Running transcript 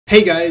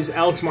Hey guys,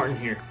 Alex Martin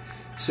here.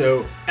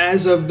 So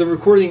as of the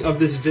recording of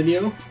this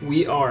video,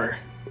 we are,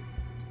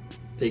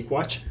 fake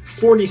watch,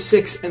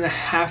 46 and a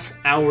half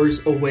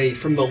hours away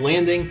from the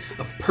landing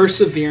of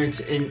Perseverance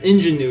and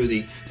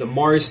Ingenuity, the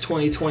Mars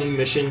 2020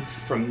 mission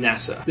from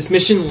NASA. This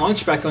mission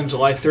launched back on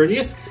July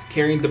 30th,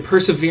 carrying the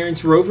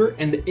Perseverance rover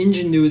and the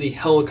Ingenuity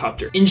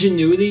helicopter.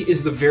 Ingenuity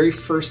is the very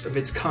first of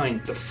its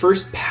kind, the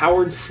first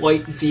powered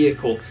flight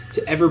vehicle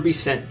to ever be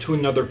sent to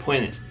another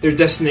planet. Their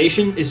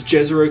destination is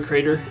Jezero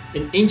Crater,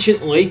 an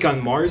ancient lake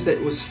on Mars that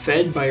was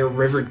fed by a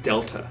river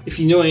delta. If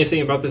you know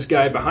anything about this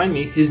guy behind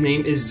me, his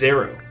name is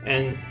Zero,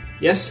 and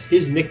yes,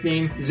 his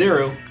nickname,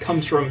 Zero,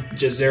 comes from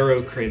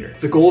Jezero Crater.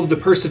 The goal of the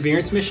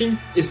Perseverance mission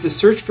is to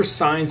search for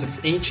signs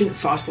of ancient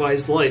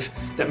fossilized life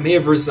that may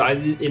have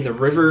resided in the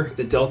river,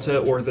 the delta,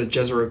 or the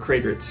Jezero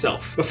Crater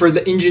itself. But for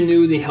the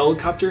Ingenuity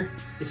helicopter,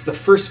 it's the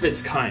first of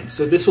its kind,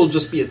 so this will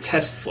just be a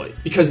test flight.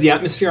 Because the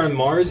atmosphere on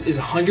Mars is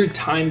 100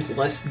 times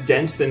less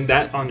dense than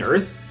that on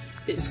Earth,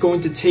 it's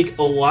going to take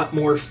a lot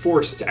more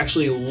force to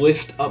actually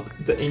lift up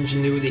the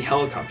Ingenuity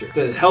helicopter.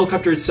 The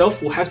helicopter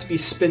itself will have to be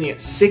spinning at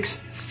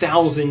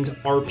 6,000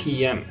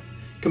 RPM,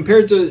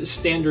 compared to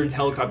standard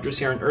helicopters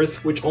here on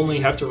Earth, which only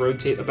have to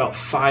rotate about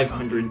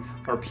 500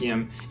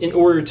 RPM in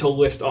order to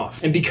lift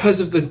off. And because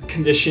of the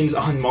conditions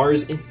on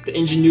Mars, the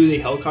Ingenuity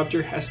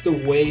helicopter has to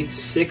weigh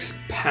 6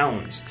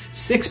 pounds.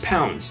 6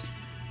 pounds!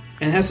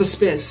 And has to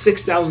spin at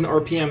 6,000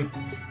 RPM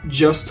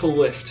just to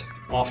lift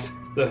off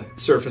the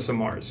surface of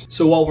Mars.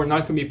 So while we're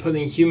not going to be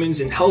putting humans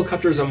in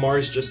helicopters on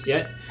Mars just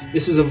yet,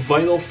 this is a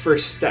vital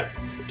first step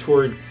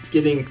toward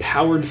getting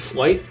powered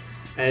flight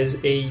as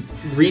a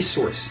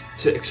resource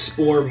to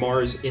explore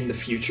Mars in the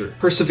future.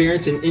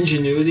 Perseverance and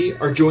Ingenuity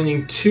are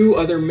joining two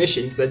other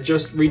missions that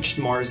just reached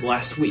Mars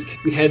last week.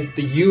 We had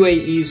the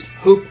UAE's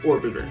Hope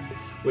orbiter,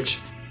 which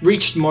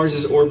reached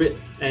Mars's orbit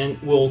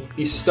and will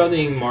be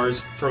studying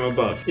Mars from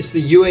above. It's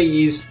the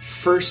UAE's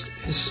first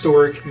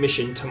historic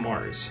mission to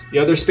Mars. The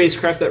other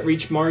spacecraft that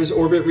reached Mars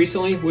orbit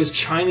recently was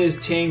China's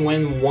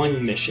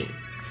Tianwen-1 mission.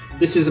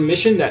 This is a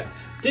mission that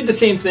did the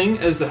same thing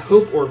as the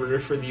Hope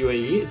orbiter for the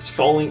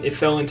UAE. It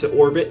fell into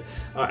orbit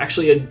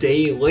actually a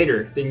day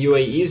later than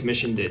UAE's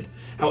mission did.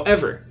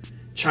 However,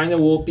 China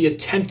will be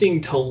attempting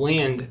to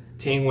land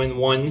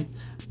Tianwen-1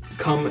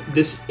 come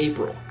this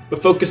April.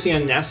 But focusing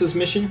on NASA's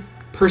mission,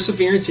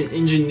 Perseverance and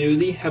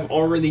Ingenuity have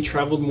already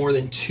traveled more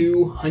than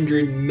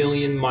 200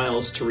 million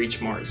miles to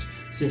reach Mars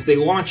since they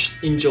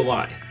launched in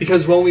July.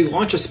 Because when we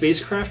launch a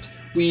spacecraft,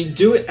 we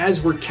do it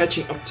as we're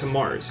catching up to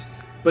Mars.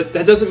 But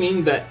that doesn't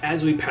mean that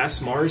as we pass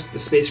Mars, the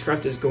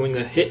spacecraft is going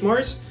to hit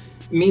Mars.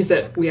 It means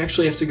that we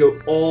actually have to go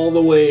all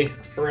the way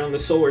around the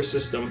solar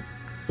system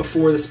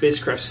before the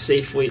spacecraft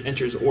safely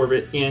enters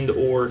orbit and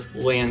or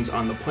lands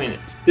on the planet.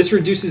 This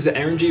reduces the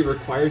energy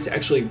required to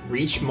actually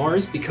reach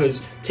Mars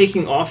because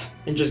taking off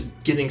and just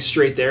getting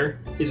straight there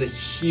is a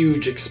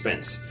huge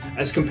expense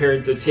as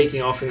compared to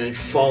taking off and then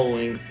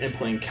following and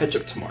playing catch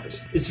up to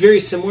Mars. It's very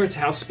similar to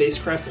how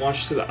spacecraft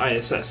launch to the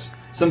ISS.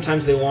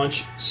 Sometimes they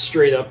launch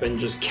straight up and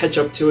just catch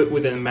up to it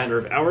within a matter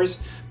of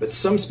hours, but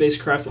some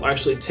spacecraft will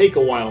actually take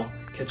a while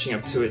catching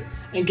up to it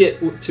and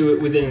get to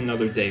it within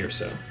another day or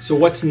so. So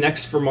what's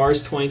next for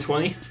Mars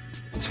 2020?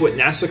 It's what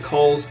NASA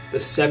calls the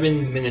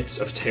 7 minutes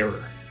of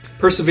terror.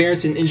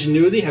 Perseverance and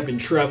Ingenuity have been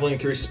traveling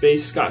through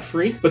space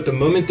scot-free, but the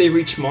moment they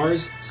reach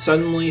Mars,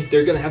 suddenly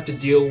they're going to have to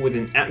deal with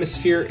an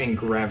atmosphere and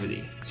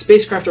gravity.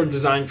 Spacecraft are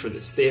designed for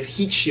this. They have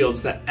heat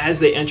shields that, as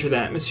they enter the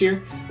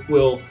atmosphere,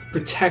 will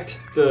protect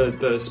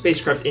the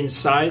spacecraft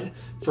inside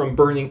from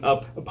burning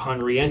up upon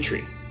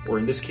re-entry, or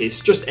in this case,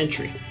 just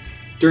entry.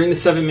 During the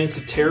 7 minutes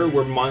of terror,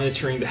 we're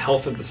monitoring the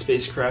health of the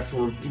spacecraft.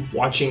 We're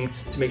watching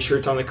to make sure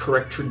it's on the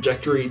correct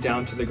trajectory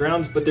down to the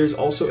ground, but there's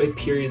also a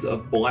period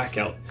of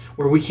blackout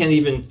where we can't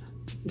even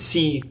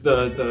see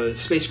the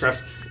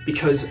spacecraft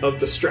because of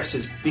the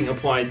stresses being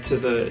applied to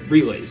the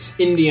relays.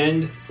 In the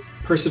end,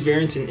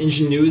 Perseverance and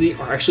Ingenuity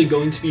are actually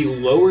going to be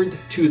lowered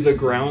to the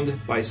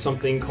ground by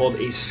something called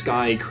a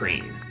sky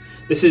crane.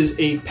 This is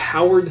a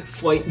powered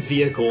flight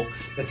vehicle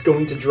that's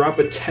going to drop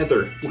a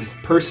tether with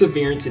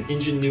Perseverance and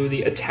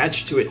Ingenuity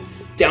attached to it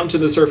down to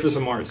the surface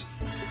of Mars.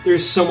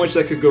 There's so much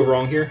that could go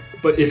wrong here,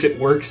 but if it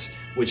works,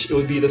 which it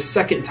would be the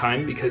second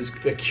time because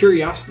the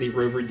Curiosity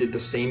rover did the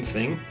same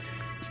thing,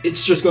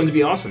 it's just going to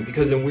be awesome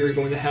because then we're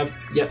going to have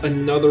yet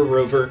another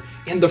rover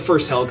and the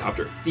first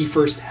helicopter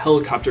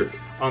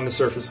on the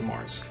surface of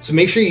Mars. So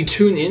make sure you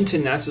tune in to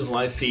NASA's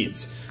live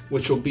feeds,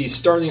 which will be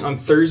starting on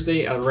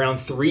Thursday at around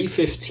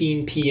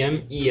 3:15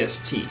 p.m.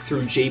 EST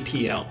through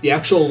JPL. The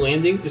actual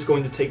landing is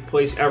going to take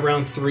place at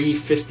around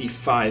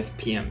 3:55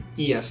 p.m.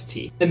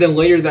 EST. And then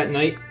later that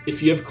night,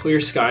 if you have clear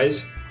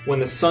skies, when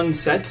the sun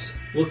sets,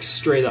 look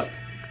straight up.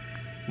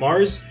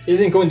 Mars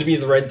isn't going to be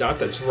the red dot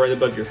that's right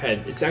above your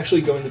head. It's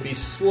actually going to be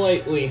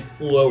slightly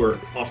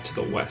lower off to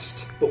the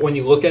west. But when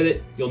you look at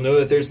it, you'll know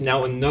that there's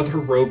now another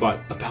robot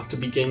about to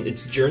begin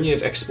its journey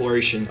of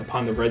exploration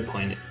upon the red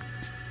planet.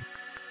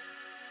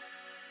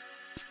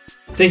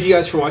 Thank you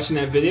guys for watching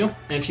that video,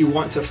 and if you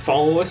want to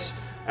follow us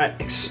at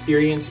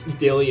Experience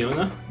De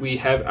Leona. We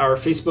have our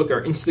Facebook,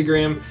 our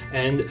Instagram,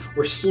 and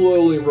we're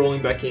slowly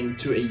rolling back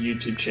into a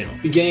YouTube channel.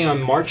 Beginning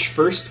on March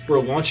 1st,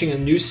 we're launching a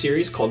new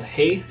series called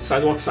Hey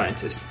Sidewalk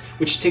Scientist,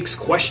 which takes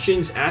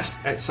questions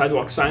asked at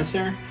Sidewalk Science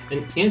Center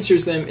and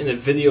answers them in a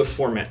video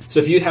format.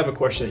 So if you have a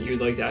question that you'd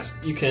like to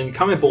ask, you can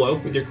comment below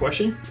with your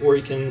question, or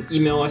you can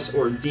email us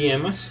or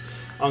DM us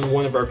on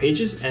one of our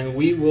pages, and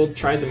we will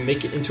try to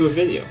make it into a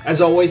video. As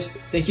always,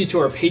 thank you to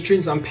our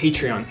patrons on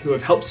Patreon who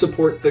have helped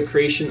support the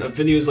creation of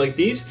videos like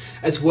these,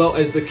 as well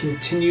as the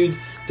continued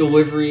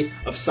delivery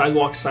of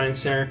Sidewalk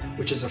Science Center,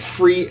 which is a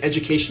free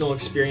educational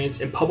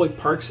experience in public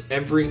parks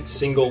every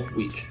single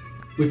week.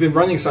 We've been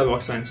running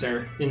Sidewalk Science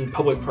Center in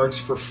public parks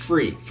for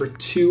free for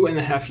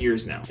 2.5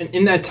 years now. And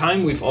in that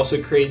time, we've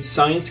also created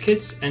science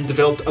kits and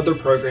developed other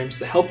programs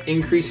to help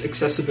increase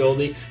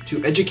accessibility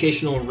to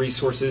educational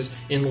resources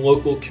in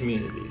local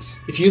communities.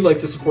 If you'd like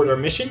to support our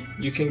mission,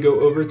 you can go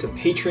over to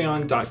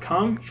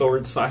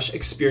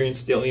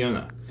patreon.com/Experience De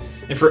Leona.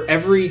 And for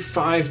every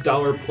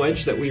 $5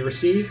 pledge that we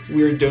receive,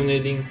 we are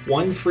donating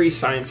one free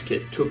science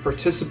kit to a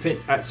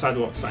participant at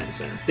Sidewalk Science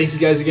Center. Thank you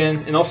guys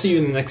again, and I'll see you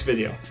in the next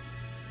video.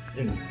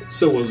 And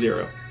so will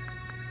Zero.